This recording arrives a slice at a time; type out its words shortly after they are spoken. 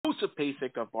Joseph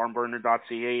Pasek of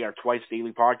barnburner.ca, our twice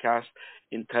daily podcast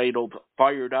entitled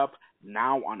Fired Up,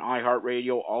 now on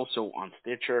iHeartRadio, also on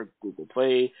Stitcher, Google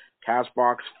Play,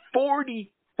 CastBox,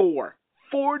 44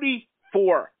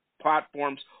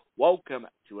 platforms. Welcome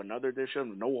to another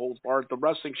edition of No Holds Barred, the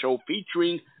wrestling show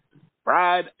featuring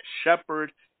Brad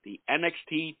Shepard, the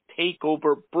NXT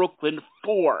Takeover Brooklyn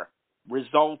 4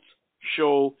 results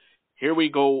show. Here we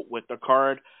go with the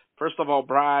card. First of all,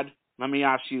 Brad, let me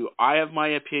ask you, I have my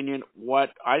opinion, what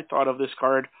I thought of this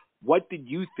card. What did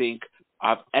you think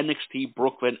of NXT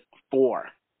Brooklyn 4?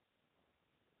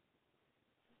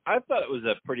 I thought it was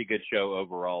a pretty good show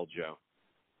overall, Joe.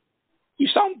 You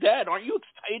sound dead. Aren't you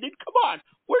excited? Come on.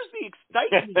 Where's the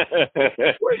excitement?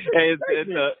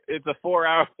 It's a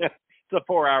 4-hour it's a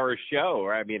 4-hour show.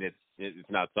 I mean, it's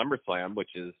not SummerSlam,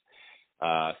 which is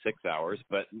 6 hours,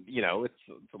 but it's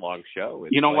a long show.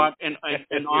 It's what?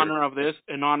 In honor of this,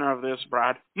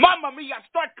 Brad. Mamma mia!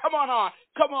 Come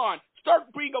on!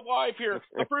 Start being alive here.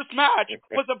 The first match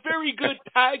was a very good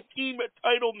tag team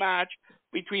title match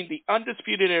between the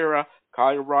Undisputed Era,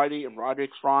 Kyle O'Reilly and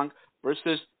Roderick Strong,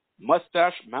 versus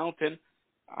Mustache Mountain,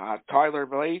 Tyler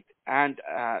Bate, and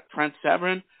Trent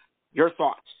Severin. Your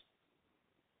thoughts?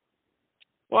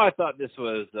 Well, I thought this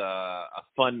was a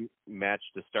fun match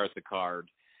to start the card.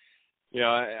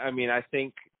 I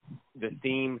think the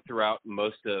theme throughout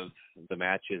most of the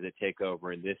matches at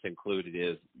TakeOver, and this included,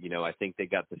 is, I think they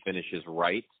got the finishes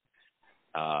right.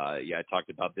 I talked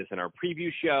about this in our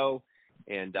preview show,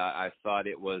 and I thought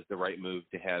it was the right move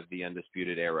to have the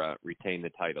Undisputed Era retain the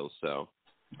titles. So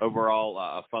overall,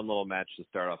 a fun little match to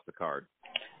start off the card.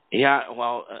 Yeah,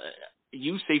 well,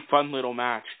 you say fun little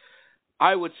match.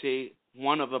 I would say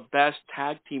one of the best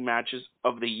tag team matches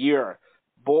of the year.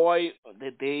 Boy,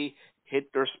 did they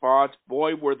hit their spots.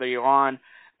 Boy, were they on.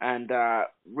 And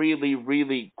really,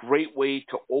 really great way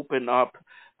to open up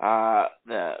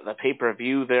the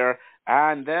pay-per-view there.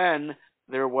 And then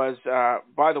there was,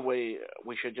 by the way,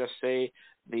 we should just say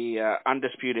the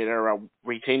Undisputed Era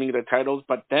retaining the titles,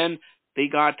 but then they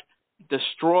got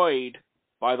destroyed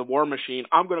by the War Machine.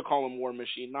 I'm going to call them War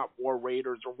Machine, not War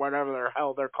Raiders or whatever the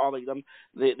hell they're calling them.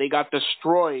 They got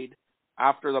destroyed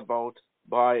after the bout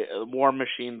by War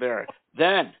Machine there.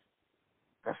 Then,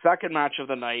 the second match of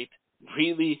the night,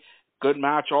 really good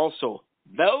match also.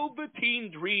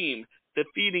 Velveteen Dream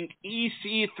defeating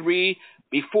EC3.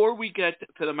 Before we get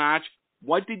to the match,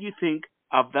 what did you think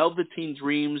of Velveteen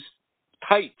Dream's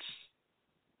tights?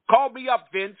 Call me up,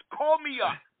 Vince. Call me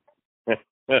up.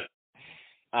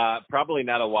 Probably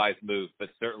not a wise move, but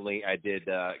certainly I did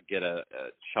get a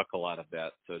chuckle out of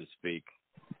that, so to speak.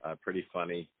 Pretty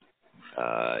funny.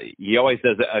 He always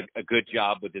does a good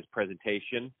job with his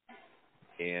presentation,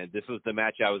 and this was the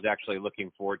match I was actually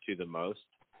looking forward to the most.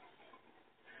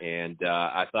 And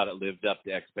I thought it lived up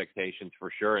to expectations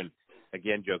for sure. And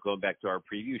again, Joe, going back to our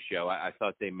preview show, I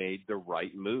thought they made the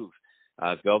right move.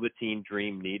 Velveteen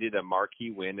Dream needed a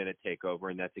marquee win and a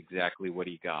takeover, and that's exactly what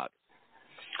he got.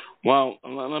 Well,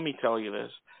 let me tell you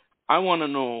this. I want to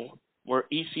know where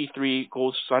EC3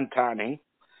 goes suntanning.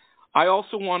 I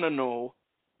also want to know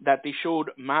that they showed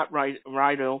Matt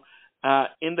Riddle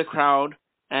in the crowd.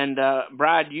 And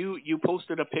Brad, you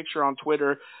posted a picture on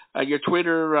Twitter. Your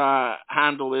Twitter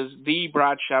handle is the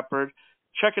Brad Shepard.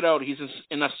 Check it out. He's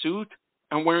in a suit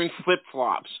and wearing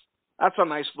flip-flops. That's a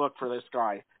nice look for this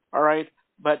guy. All right.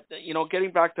 But,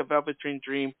 getting back to Velveteen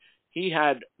Dream, he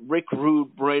had Rick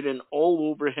Rude written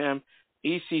all over him.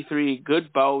 EC3,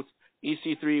 good bout.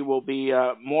 EC3 will be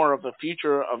more of the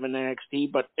future of an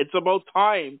NXT, but it's about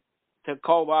time to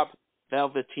call up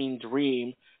Velveteen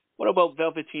Dream. What about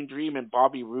Velveteen Dream and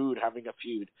Bobby Roode having a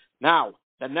feud? Now,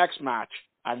 the next match,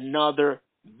 another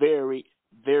very,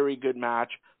 very good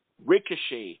match.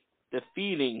 Ricochet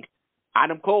defeating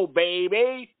Adam Cole,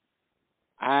 baby,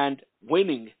 and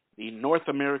winning the North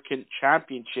American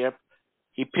Championship.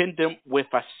 He pinned him with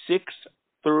a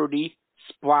 630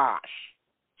 splash.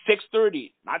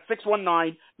 630, not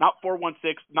 619, not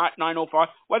 416, not 905.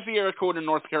 What's the area code in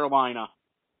North Carolina?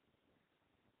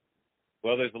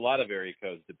 Well, there's a lot of area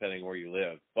codes depending where you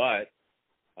live, but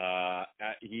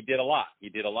he did a lot. He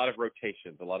did a lot of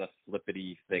rotations, a lot of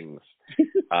flippity things.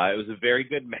 It was a very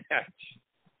good match,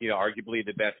 arguably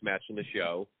the best match in the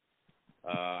show.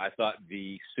 I thought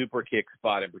the super kick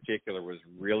spot in particular was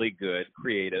really good,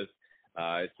 creative.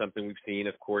 It's something we've seen,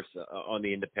 of course, on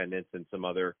the independents and some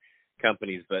other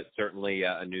companies, but certainly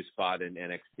a new spot in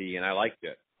NXT, and I liked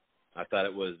it. I thought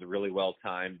it was really well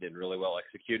timed and really well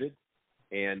executed.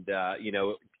 And,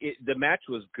 the match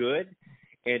was good,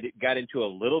 and it got into a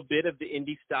little bit of the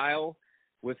indie style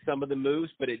with some of the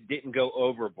moves, but it didn't go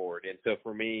overboard. And so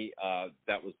for me,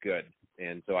 that was good.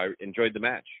 And so I enjoyed the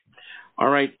match. All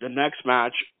right, the next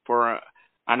match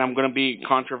and I'm going to be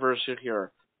controversial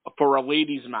here, for a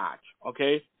ladies match,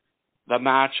 okay? The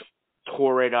match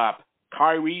tore it up.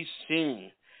 Kairi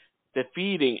Singh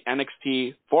defeating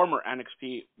former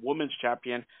NXT Women's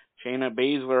Champion Shayna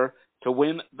Baszler to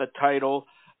win the title.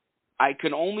 I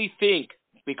can only think,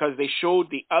 because they showed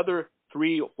the other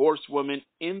 3 horsewomen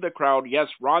in the crowd. Yes,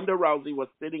 Ronda Rousey was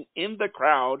sitting in the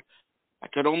crowd. I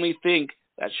could only think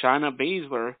that Shayna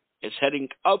Baszler is heading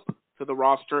up to the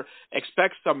roster.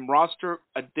 Expect some roster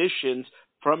additions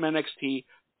from NXT,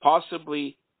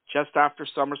 possibly just after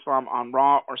SummerSlam on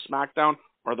Raw or SmackDown,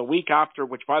 or the week after,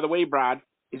 which, by the way, Brad,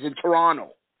 is in Toronto.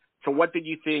 So what did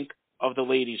you think of the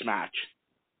ladies' match?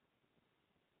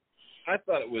 I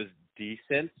thought it was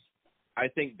decent. I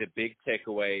think the big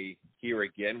takeaway here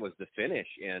again was the finish,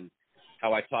 and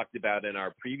how I talked about in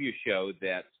our preview show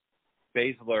that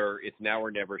Baszler, it's now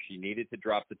or never. She needed to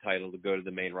drop the title to go to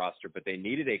the main roster, but they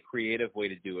needed a creative way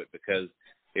to do it because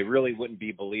it really wouldn't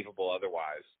be believable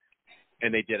otherwise.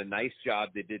 And they did a nice job.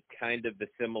 They did kind of the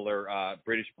similar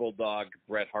British Bulldog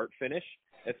Bret Hart finish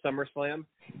at SummerSlam,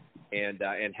 and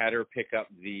had her pick up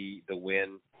the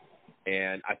win.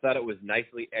 And I thought it was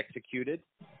nicely executed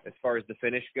as far as the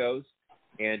finish goes,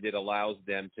 and it allows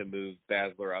them to move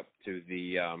Baszler up to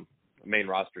the main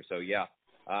roster. So yeah,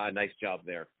 nice job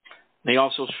there. They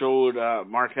also showed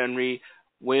Mark Henry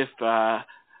with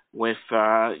Kevin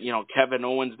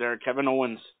Owens there. Kevin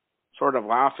Owens sort of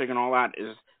laughing and all that.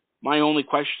 Is my only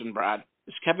question, Brad.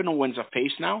 Is Kevin Owens a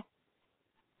face now?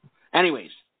 Anyways,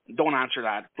 don't answer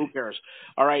that. Who cares?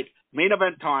 All right, main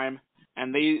event time,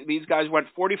 and these guys went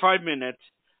 45 minutes.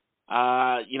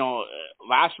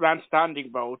 Last man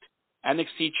standing bout,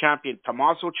 NXT champion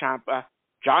Tommaso Ciampa,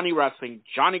 Johnny Wrestling,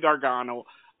 Johnny Gargano.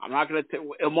 I'm not going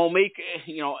to, it will make,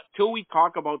 till we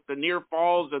talk about the near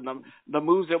falls and the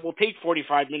moves, it will take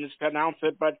 45 minutes to announce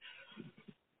it, but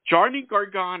Johnny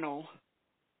Gargano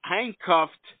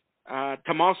handcuffed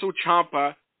Tommaso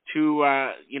Ciampa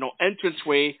to,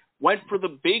 entranceway, went for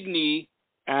the big knee,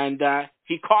 and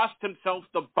he cost himself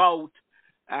the bout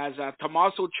as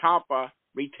Tommaso Ciampa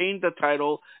retained the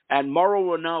title, and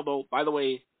Mauro Ronaldo, by the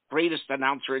way, greatest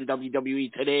announcer in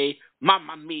WWE today,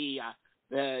 Mamma Mia,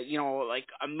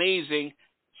 amazing,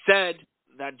 said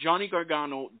that Johnny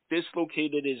Gargano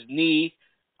dislocated his knee.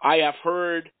 I have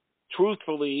heard,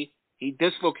 truthfully, he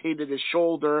dislocated his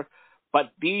shoulder,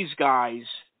 but these guys,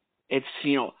 it's,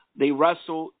 they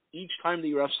wrestle, each time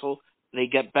they wrestle, they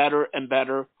get better and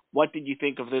better. What did you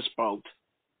think of this bout?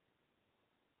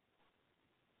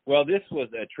 Well, this was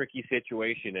a tricky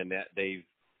situation in that they've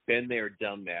been there,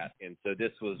 done that. And so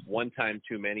this was one time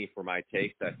too many for my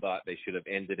taste. I thought they should have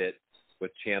ended it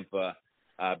with Ciampa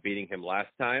beating him last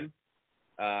time.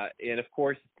 And of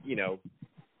course,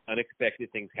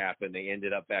 unexpected things happen. They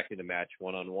ended up back in the match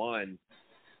one-on-one.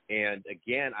 And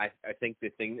again, I think the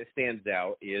thing that stands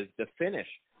out is the finish.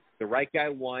 The right guy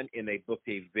won, and they booked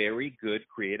a very good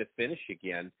creative finish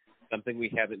again, something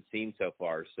we haven't seen so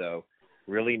far. So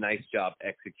really nice job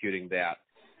executing that.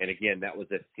 And again, that was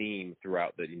a theme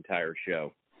throughout the entire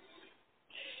show.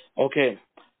 Okay,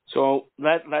 so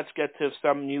let's get to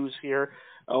some news here.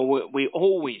 We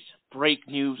always break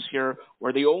news here.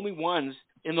 We're the only ones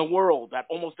in the world that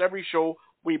almost every show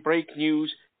we break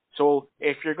news. So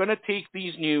if you're going to take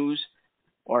these news,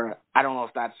 or I don't know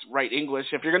if that's right English,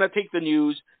 if you're going to take the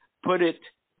news,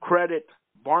 credit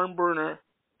Barn Burner,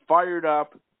 Fired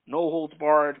Up, No Holds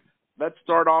Barred. Let's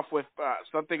start off with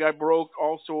something I broke.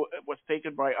 Also, it was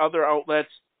taken by other outlets.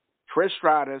 Trish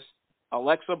Stratus,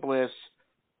 Alexa Bliss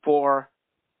for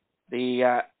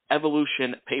the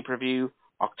Evolution pay-per-view,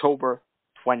 October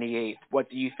 28th. What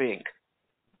do you think?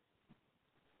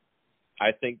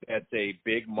 I think that's a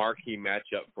big marquee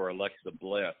matchup for Alexa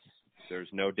Bliss. There's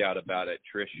no doubt about it.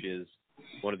 Trish is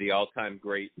one of the all-time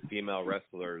great female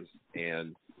wrestlers,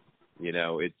 and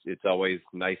it's always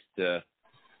nice to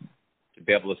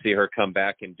be able to see her come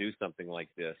back and do something like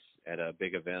this at a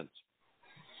big event.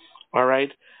 All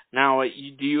right. Now,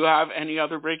 do you have any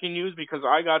other breaking news? Because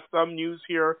I got some news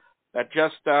here that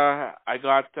just I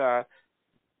got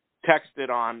texted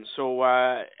on. So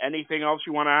anything else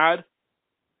you want to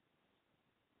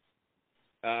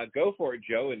add? Go for it,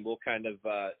 Joe, and we'll kind of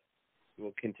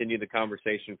we'll continue the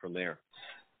conversation from there.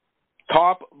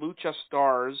 Top Lucha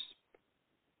stars,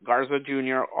 Garza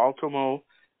Jr., Ultimo,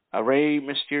 Rey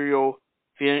Mysterio,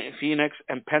 Phoenix,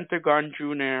 and Pentagon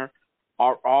Jr.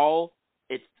 are all,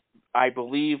 I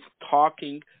believe,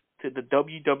 talking to the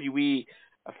WWE.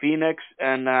 Phoenix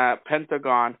and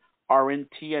Pentagon are in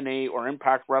TNA or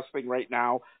Impact Wrestling right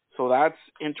now. So that's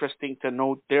interesting to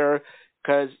note there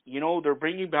because, they're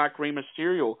bringing back Rey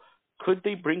Mysterio. could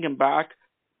they bring him back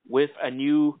with a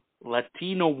new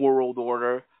Latino world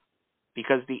order,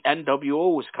 because the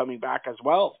NWO was coming back as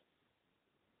well?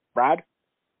 Brad?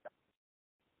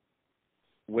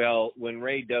 Well, when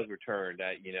Ray does return,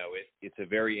 it's a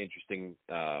very interesting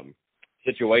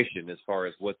situation as far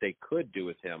as what they could do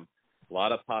with him. A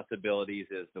lot of possibilities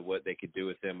as to what they could do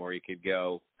with him, where he could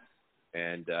go,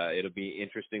 and it'll be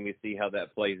interesting to see how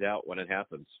that plays out when it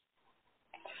happens.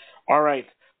 All right.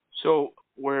 So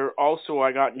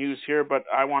I got news here, but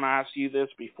I want to ask you this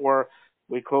before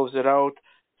we close it out.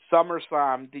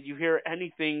 SummerSlam, did you hear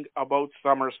anything about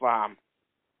SummerSlam?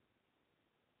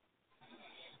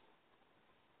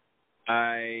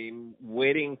 I'm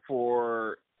waiting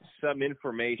for some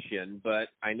information, but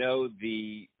I know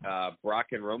the Brock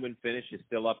and Roman finish is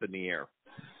still up in the air.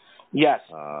 Yes.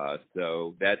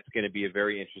 So that's going to be a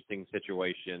very interesting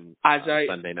situation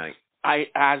Sunday night.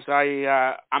 I'm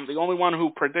the only one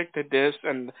who predicted this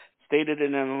and stated it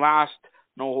in the last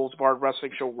No Holds Barred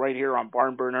Wrestling show right here on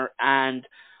Barn Burner, and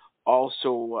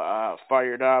also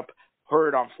Fired Up,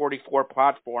 heard on 44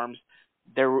 platforms.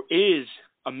 There is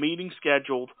a meeting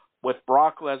scheduled with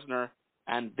Brock Lesnar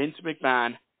and Vince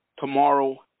McMahon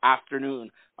tomorrow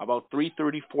afternoon, about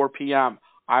 3:34 p.m.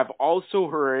 I've also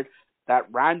heard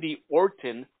that Randy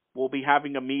Orton will be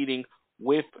having a meeting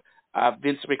with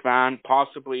Vince McMahon,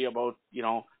 possibly about,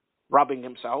 rubbing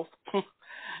himself.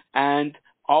 And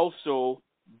also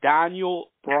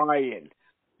Daniel Bryan.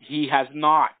 He has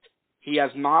not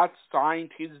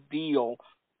signed his deal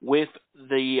with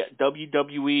the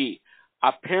WWE.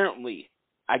 Apparently,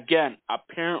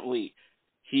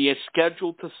 he is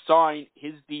scheduled to sign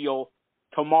his deal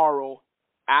tomorrow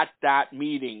at that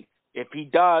meeting. If he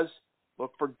does,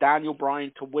 look for Daniel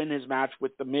Bryan to win his match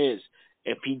with The Miz.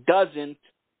 If he doesn't,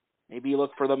 maybe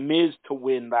look for The Miz to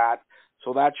win that.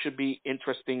 So that should be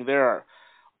interesting there.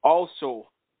 Also,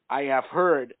 I have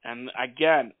heard,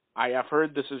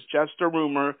 this is just a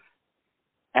rumor,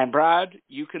 and Brad,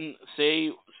 you can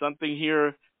say something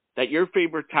here, that your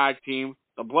favorite tag team,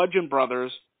 the Bludgeon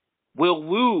Brothers, will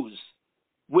lose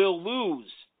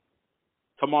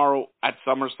tomorrow at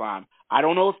SummerSlam. I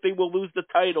don't know if they will lose the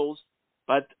titles,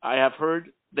 but I have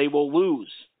heard they will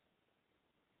lose.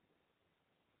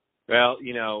 Well,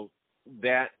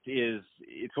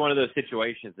 it's one of those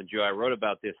situations, and Joe, I wrote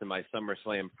about this in my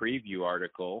SummerSlam preview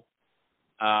article.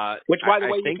 Which, by the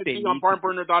way, you can see on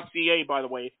barnburner.ca, by the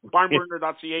way.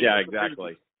 Barnburner.ca. Yeah,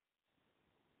 exactly.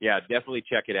 Yeah, definitely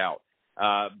check it out.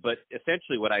 But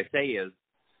essentially what I say is,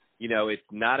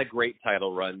 it's not a great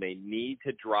title run. They need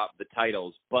to drop the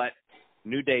titles, but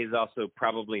New Day is also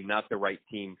probably not the right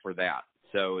team for that.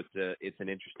 So it's an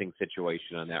interesting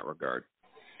situation on that regard.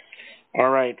 All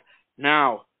right.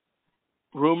 Now,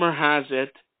 rumor has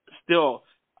it, still,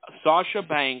 Sasha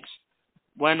Banks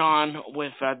went on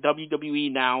with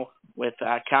WWE Now with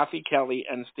Kathy Kelly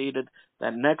and stated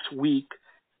that next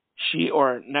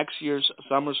year's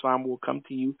SummerSlam will come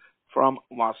to you from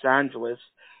Los Angeles.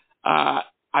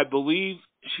 I believe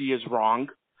she is wrong.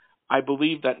 I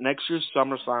believe that next year's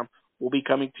SummerSlam will be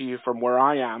coming to you from where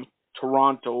I am,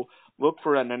 Toronto. Look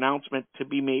for an announcement to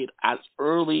be made as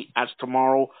early as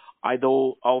tomorrow,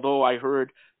 although I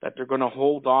heard that they're going to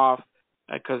hold off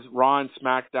because Raw and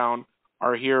SmackDown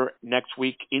are here next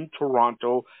week in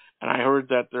Toronto, and I heard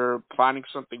that they're planning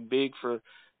something big for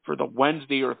the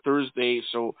Wednesday or Thursday,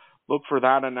 so look for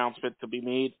that announcement to be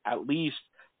made at least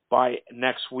by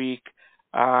next week.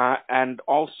 And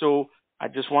also, I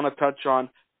just want to touch on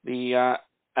the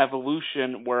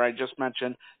Evolution, where I just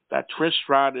mentioned that Trish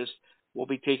Stratus will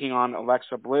be taking on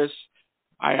Alexa Bliss.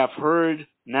 I have heard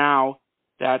now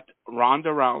that Ronda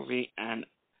Rousey and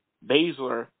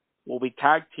Baszler will be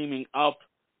tag teaming up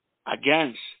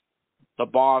against the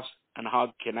Boss and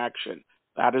Hug Connection.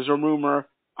 That is a rumor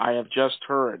I have just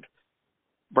heard.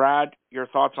 Brad, your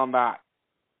thoughts on that?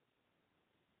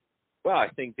 Well, I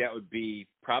think that would be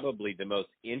probably the most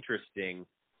interesting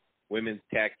women's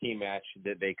tag team match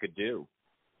that they could do.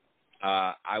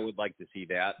 I would like to see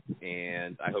that,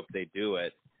 and I hope they do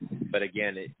it. But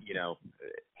again,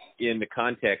 in the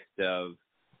context of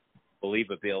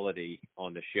believability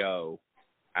on the show,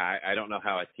 I don't know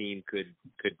how a team could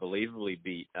believably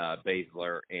beat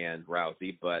Baszler and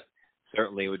Rousey, but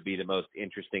certainly it would be the most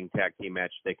interesting tag team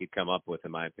match they could come up with, in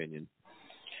my opinion.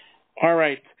 All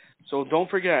right. So don't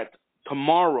forget,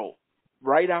 tomorrow,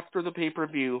 right after the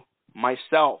pay-per-view,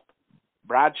 myself,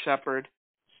 Brad Shepard,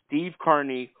 Steve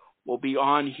Carney will be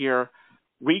on here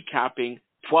recapping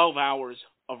 12 hours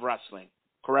of wrestling.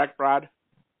 Correct, Brad?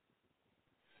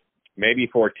 Maybe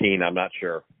 14, I'm not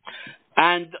sure.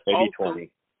 And maybe also, 20.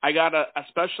 I got a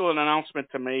special announcement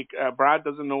to make. Brad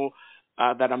doesn't know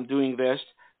that I'm doing this.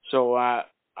 So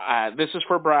this is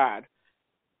for Brad.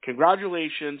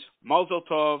 Congratulations, Mazel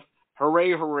Tov,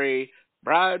 hooray, hooray.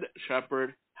 Brad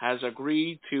Shepard has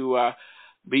agreed to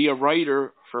be a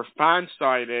writer for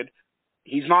Fansided.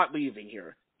 He's not leaving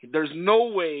here. There's no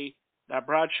way that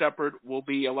Brad Shepard will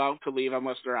be allowed to leave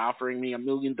unless they're offering me $1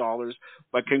 million.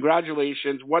 But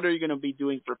congratulations. What are you going to be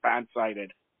doing for Fansided?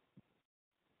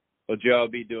 Well, Joe, I'll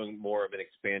be doing more of an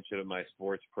expansion of my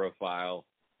sports profile.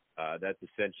 That's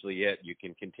essentially it. You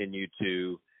can continue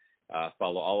to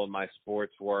follow all of my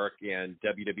sports work and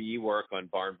WWE work on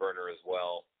Barn Burner as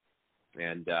well.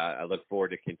 And I look forward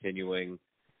to continuing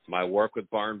my work with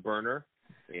Barn Burner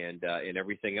and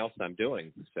everything else I'm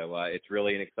doing. So it's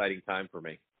really an exciting time for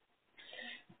me.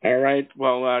 All right.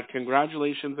 Well,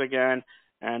 congratulations again.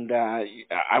 And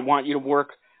I want you to work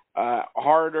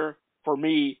harder for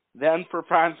me than for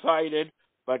Fansided.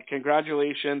 But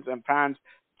congratulations. And fans,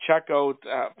 check out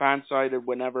Fansided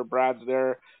whenever Brad's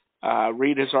there.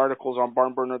 Read his articles on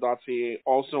barnburner.ca.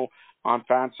 Also on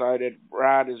Fansided.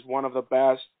 Brad is one of the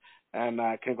best. And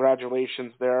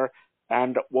congratulations there.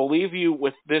 And we'll leave you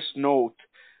with this note.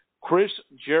 Chris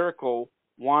Jericho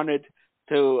wanted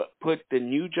to put the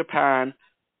New Japan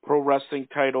Pro Wrestling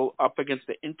title up against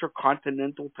the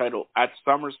Intercontinental title at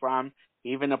SummerSlam.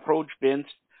 He even approached Vince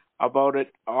about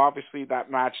it. Obviously, that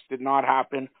match did not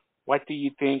happen. What do you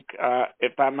think?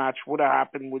 If that match would have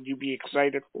happened, would you be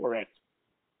excited for it?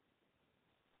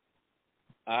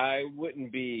 I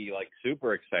wouldn't be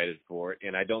super excited for it,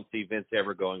 and I don't see Vince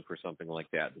ever going for something like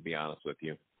that, to be honest with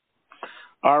you.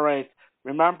 All right.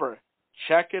 Remember,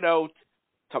 check it out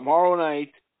tomorrow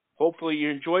night. Hopefully you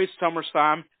enjoy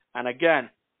SummerSlam. And again,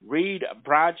 read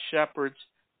Brad Shepard's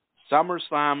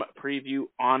SummerSlam preview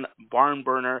on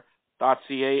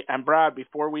barnburner.ca. And Brad,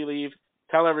 before we leave,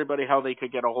 tell everybody how they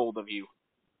could get a hold of you.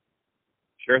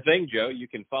 Sure thing, Joe. You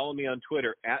can follow me on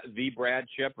Twitter at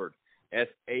 @TheBradShepard,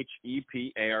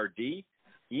 SHEPARD.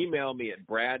 Email me at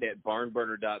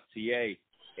brad@barnburner.ca.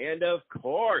 And of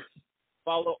course,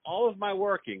 follow all of my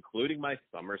work, including my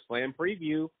SummerSlam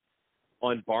preview,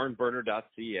 on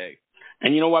barnburner.ca.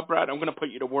 And you know what, Brad? I'm going to put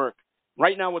you to work.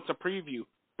 Right now it's a preview,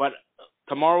 but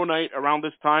tomorrow night around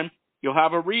this time, you'll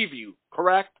have a review,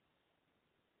 correct?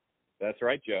 That's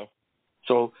right, Joe.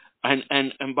 So, and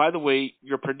by the way,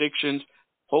 your predictions,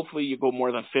 hopefully you go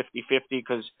more than 50-50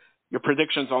 because your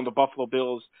predictions on the Buffalo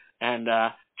Bills and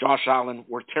Josh Allen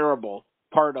were terrible.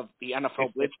 Part of the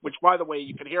NFL Blitz, which, by the way,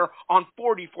 you can hear on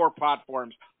 44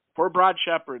 platforms. For Brad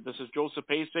Shepard, this is Joseph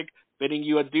Pasek bidding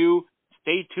you adieu.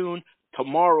 Stay tuned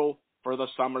tomorrow for the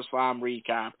SummerSlam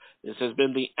recap. This has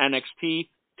been the NXT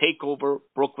Takeover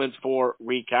Brooklyn 4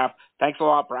 recap. Thanks a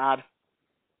lot, Brad.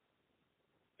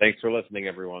 Thanks for listening,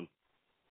 everyone.